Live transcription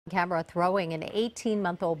Camera throwing an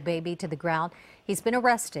 18-month-old baby to the ground. He's been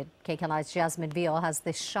arrested. KCAL's Jasmine Viel has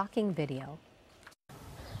this shocking video.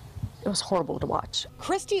 It was horrible to watch.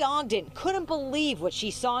 Christy Ogden couldn't believe what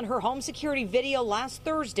she saw in her home security video last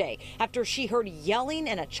Thursday after she heard yelling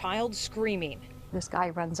and a child screaming. This guy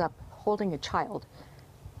runs up holding a child,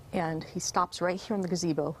 and he stops right here in the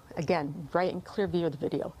gazebo, again, right in clear view of the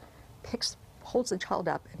video, holds the child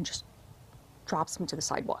up and just drops him to the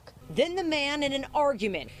sidewalk. Then the man, in an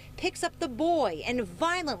argument, picks up the boy and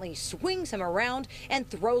violently swings him around and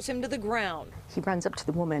throws him to the ground. He runs up to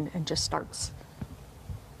the woman and just starts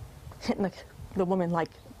hitting the woman like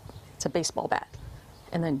it's a baseball bat,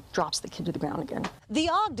 and then drops the kid to the ground again. The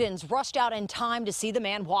Ogdens rushed out in time to see the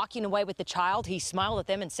man walking away with the child. He smiled at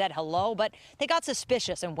them and said hello, but they got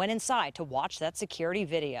suspicious and went inside to watch that security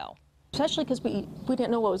video. Especially because we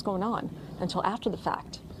didn't know what was going on until after the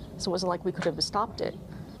fact. So it wasn't like we could have stopped it.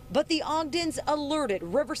 But the Ogdens alerted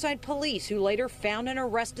Riverside police, who later found and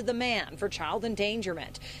arrested the man for child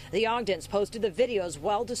endangerment. The Ogdens posted the video as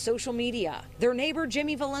well to social media. Their neighbor,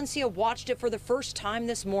 Jimmy Valencia, watched it for the first time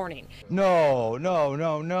this morning. No.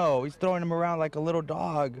 He's throwing him around like a little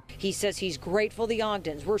dog. He says he's grateful the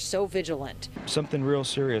Ogdens were so vigilant. Something real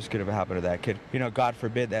serious could have happened to that kid. You know, God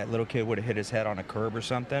forbid that little kid would have hit his head on a curb or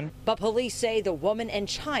something. But police say the woman and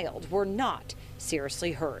child were not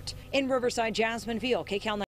seriously hurt. In Riverside, Jasmine Viel, KCAL.